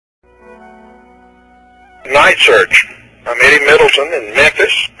Night Search. I'm Eddie Middleton in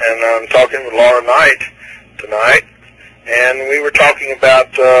Memphis, and I'm talking with Laura Knight tonight. And we were talking about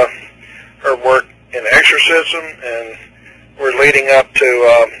her work in exorcism, and we're leading up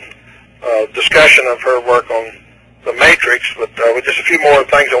to a discussion of her work on the Matrix. But with just a few more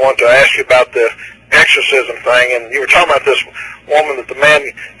things I want to ask you about the exorcism thing. And you were talking about this woman that the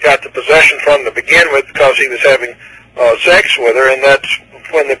man got the possession from to begin with because he was having sex with her, and that's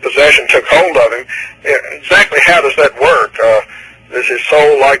when the possession took hold of him. Exactly how does that work? Is his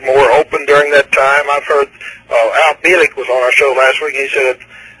soul like more open during that time? I've heard Al Bielek was on our show last week. He said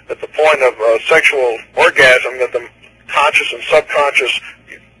at the point of sexual orgasm that the conscious and subconscious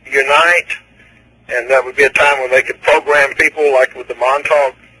unite, and that would be a time when they could program people, like with the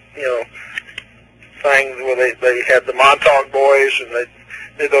Montauk, thing where they had the Montauk boys and they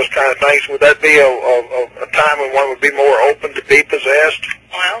did those kind of things. Would that be a time when one would be more open to be possessed?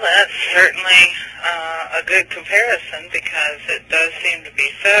 Well, that's certainly a good comparison, because it does seem to be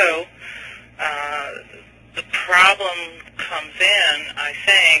so. The problem comes in, I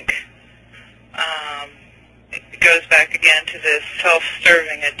think, it goes back again to this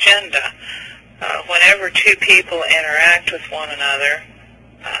self-serving agenda. Whenever two people interact with one another,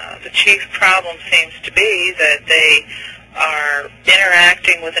 the chief problem seems to be that they are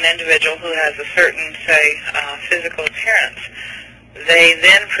interacting with an individual who has a certain, say, physical appearance. They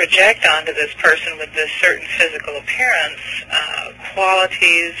then project onto this person with this certain physical appearance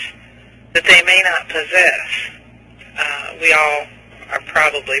qualities that they may not possess. We all are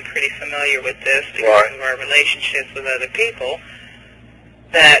probably pretty familiar with this because of our relationships with other people,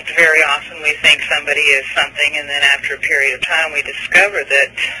 that very often we think somebody is something, and then after a period of time we discover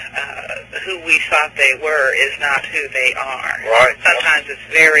that who we thought they were is not who they are. Right. Sometimes it's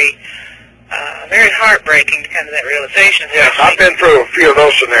very heartbreaking to come to that realization. Yes, I've been through a few of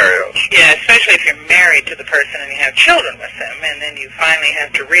those scenarios. Yeah, especially if you're married to the person and you have children with them, and then you finally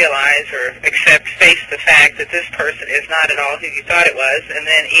have to realize or face the fact that this person is not at all who you thought it was, and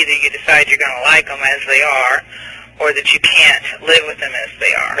then either you decide you're going to like them as they are, or that you can't live with them as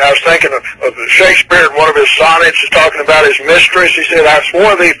they are. I was thinking of Shakespeare in one of his sonnets, talking about his mistress. He said, "I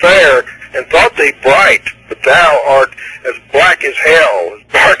swore thee fair, and thought thee bright, but thou art as black as hell, as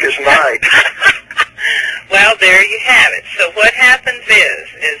dark as night." Well, there you have it. So what happens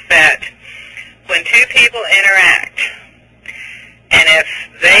is that when two people interact, and if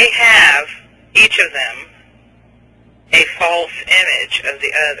they have, each of them, a false image of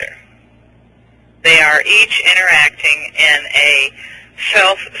the other, they are each interacting in a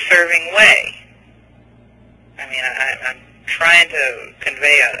self-serving way. I mean, I'm trying to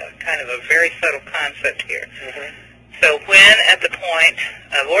convey a kind of a very subtle concept here. Mm-hmm. So when at the point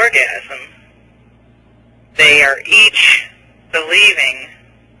of orgasm, they are each believing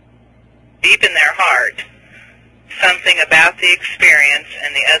deep in their heart something about the experience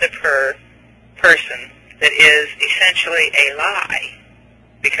and the other person that is essentially a lie,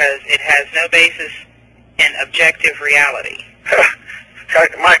 because it has no basis in objective reality.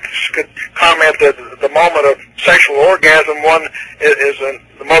 Mike could comment that the moment of sexual orgasm, one is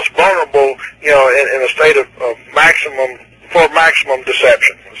the most vulnerable, in a state of maximum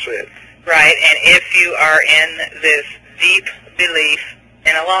deception. That's it. Right, and if you are in this deep belief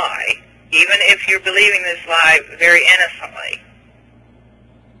in a lie, even if you're believing this lie very innocently,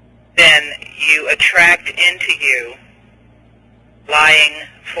 then you attract into you lying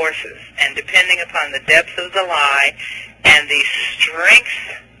forces. And depending upon the depth of the lie and the strength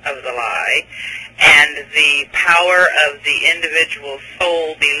of the lie and the power of the individual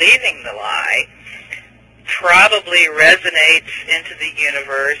soul believing the lie, probably resonates into the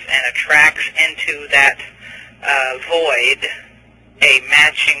universe and attracts into that void a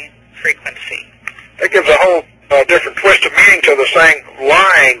matching frequency. That gives a whole different twist of meaning to the saying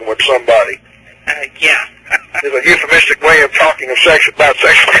lying with somebody. Yeah. It's a euphemistic way of talking about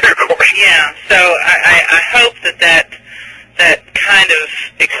sexual intercourse. Yeah, so I hope that kind of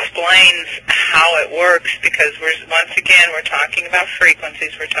explains how it works, because once again we're talking about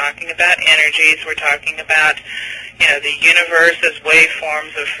frequencies, we're talking about energies, we're talking about the universe as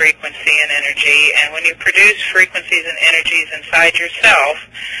waveforms of frequency and energy, and when you produce frequencies and energies inside yourself,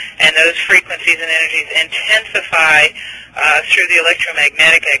 and those frequencies and energies intensify through the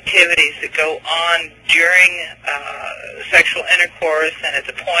electromagnetic activities that go on during sexual intercourse and at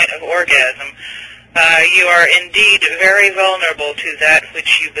the point of orgasm, you are indeed very vulnerable to that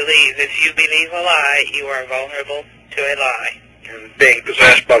which you believe. If you believe a lie, you are vulnerable to a lie. And being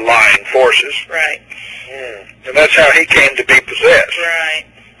possessed by lying forces. Right. And that's how he came to be possessed.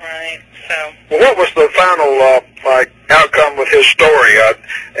 Right. So. Well, what was the final outcome with his story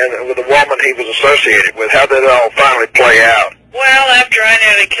and with the woman he was associated with? How did it all finally play out? Well, after I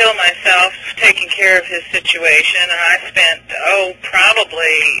nearly killed myself taking care of his situation, and I spent,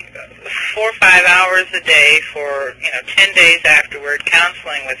 probably 4 or 5 hours a day for, 10 days afterward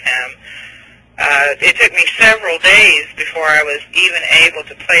counseling with him. It took me several days before I was even able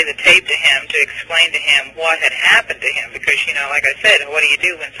to play the tape to him to explain to him what had happened to him because, like I said, what do you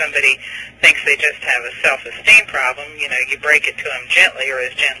do when somebody thinks they just have a self-esteem problem? You break it to them gently or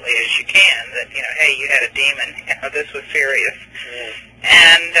as gently as you can that, hey, you had a demon, this was serious.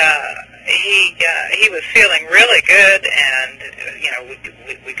 And he was feeling really good and,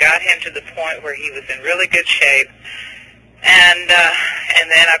 we got him to the point where he was in really good shape. And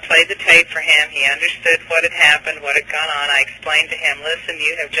then I played the tape for him. He understood what had happened, what had gone on. I explained to him, listen,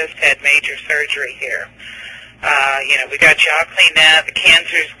 you have just had major surgery here. We got you all cleaned out. The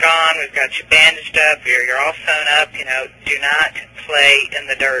cancer's gone. We've got you bandaged up. You're all sewn up. Do not play in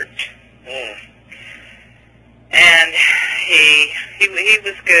the dirt. And he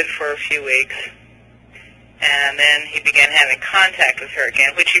was good for a few weeks. And then he began having contact with her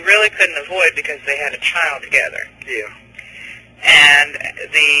again, which he really couldn't avoid because they had a child together. Yeah. And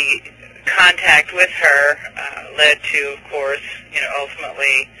the contact with her led to, of course,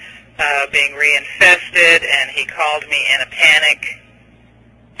 ultimately being reinfested, and he called me in a panic.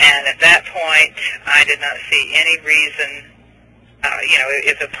 And at that point, I did not see any reason,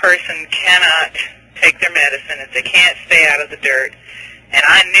 if a person cannot take their medicine, if they can't stay out of the dirt, and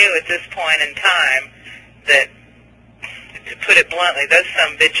I knew at this point in time that, to put it bluntly, those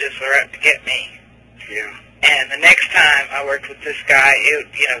some bitches were out to get me. Yeah. And the next time I worked with this guy,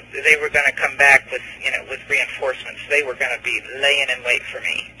 they were going to come back with, with reinforcements. They were going to be laying in wait for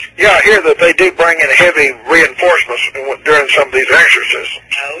me. Yeah, I hear that they do bring in heavy reinforcements during some of these exorcisms.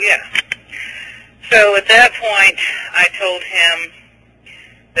 Oh, yeah. So at that point, I told him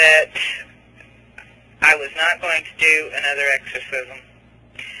that I was not going to do another exorcism,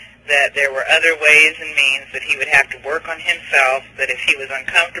 that there were other ways and means that he would have to work on himself, that if he was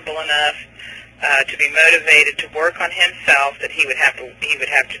uncomfortable enough to be motivated to work on himself, that he would have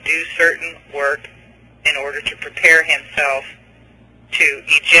to do certain work in order to prepare himself to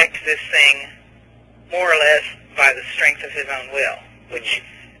eject this thing more or less by the strength of his own will, which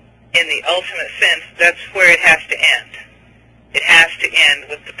in the ultimate sense, that's where it has to end. It has to end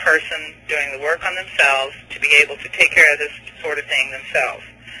with the person doing the work on themselves to be able to take care of this sort of thing themselves.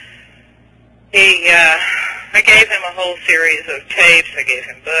 I gave him a whole series of tapes, I gave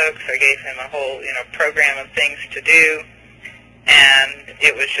him books, I gave him a whole, program of things to do, and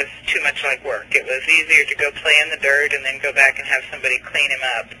it was just too much like work. It was easier to go play in the dirt and then go back and have somebody clean him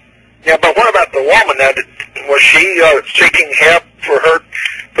up. Yeah, but what about the woman? Now, was she seeking help for her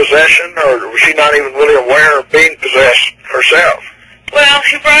possession, or was she not even really aware of being possessed herself? Well,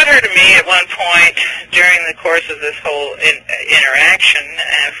 he brought her to me at one point during the course of this whole interaction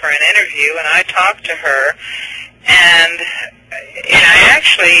for an interview, and I talked to her, and I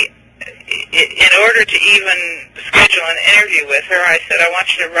actually, in order to even schedule an interview with her, I said, I want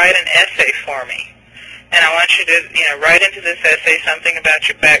you to write an essay for me. And I want you to, write into this essay something about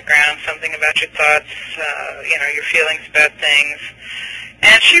your background, something about your thoughts, your feelings about things.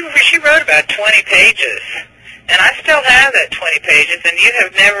 And she wrote about 20 pages. And I still have that 20 pages, and you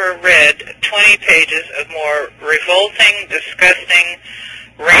have never read 20 pages of more revolting, disgusting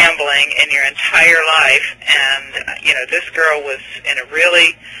rambling in your entire life. And, this girl was in a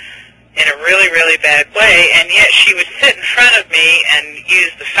really bad way, and yet she would sit in front of me and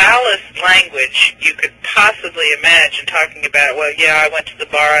use the foulest language you could possibly imagine, talking about, well, yeah, I went to the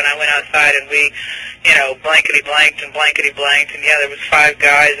bar and I went outside and we, blankety-blanked and blankety-blanked, and yeah, there was 5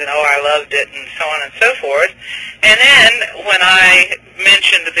 guys, and oh, I loved it, and so on and so forth. And then when I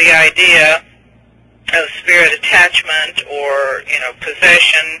mentioned the idea of spirit attachment or,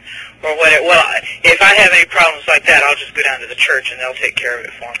 possession or whatever, well, if I have any problems like that, I'll just go down to the church and they'll take care of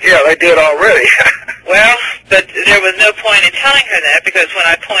it for me. Yeah, they did already. Well, but there was no point in telling her that, because when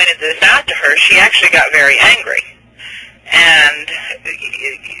I pointed this out to her, she actually got very angry. And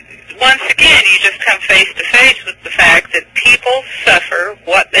once again, you just come face to face with the fact that people suffer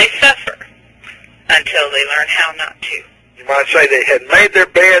what they suffer until they learn how not to. You might say they had made their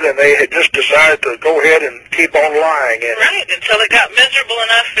bed and they had just decided to go ahead and keep on lying in it. Right, until it got miserable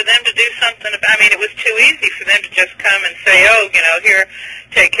enough for them to do something about, it was too easy for them to just come and say, oh, here,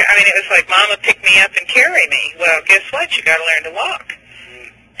 take care. It was like, Mama, pick me up and carry me. Well, guess what? You got to learn to walk.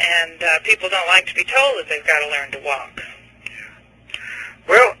 And people don't like to be told that they've got to learn to walk.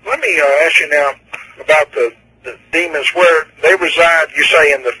 Well, let me ask you now about the demons, where they reside, you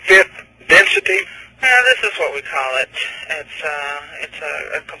say, in the 5th density? This is what we call it. It's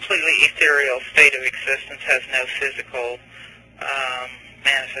a completely ethereal state of existence, has no physical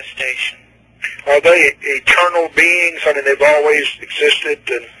manifestation. Are they eternal beings? I mean, they've always existed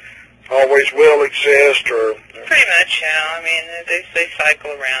and always will exist, or? Pretty much, yeah. I mean, they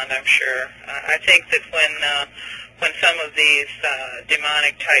cycle around, I'm sure. I think that when some of these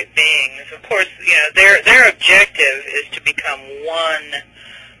demonic type beings, of course, you know, their objective is to become one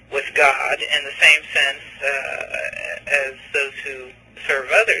with God in the same sense as those who serve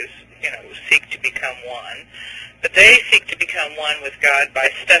others, you know, seek to become one. But they seek to become one with God by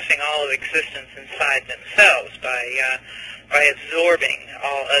stuffing all of existence inside themselves, by absorbing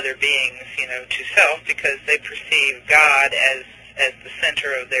all other beings, you know, to self, because they perceive God as the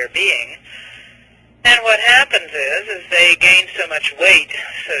center of their being. And what happens is they gain so much weight,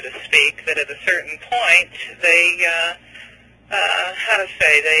 so to speak, that at a certain point they,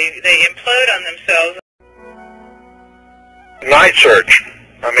 they implode on themselves. Night Search.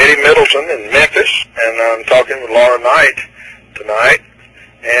 I'm Eddie Middleton in Memphis, and I'm talking with Laura Knight tonight.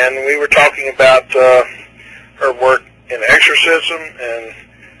 And we were talking about her work in exorcism, and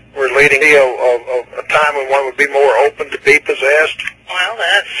we're leading a time when one would be more open to be possessed. Well,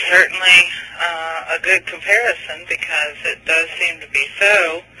 that's certainly a good comparison, because it does seem to be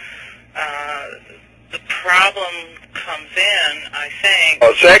so. The problem comes in, I think,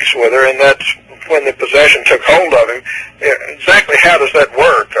 sex with her, and that's when the possession took hold of him. Exactly how does that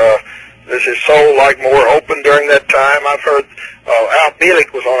work? Is his soul like more open during that time? I've heard Al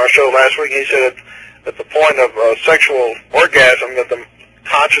Bielek was on our show last week, and he said at the point of sexual orgasm that the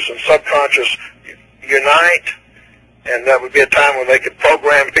conscious and subconscious unite, and that would be a time when they could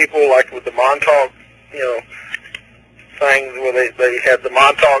program people, like with the Montauk, you know, thing where they had the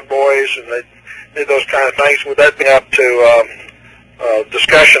Montauk boys and they did those kind of things. Would that be up to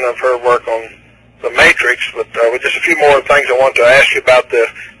discussion of her work on the Matrix? But with just a few more things I want to ask you about the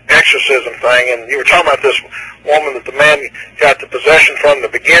exorcism thing. And you were talking about this woman that the man got the possession from to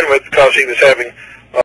begin with because he was having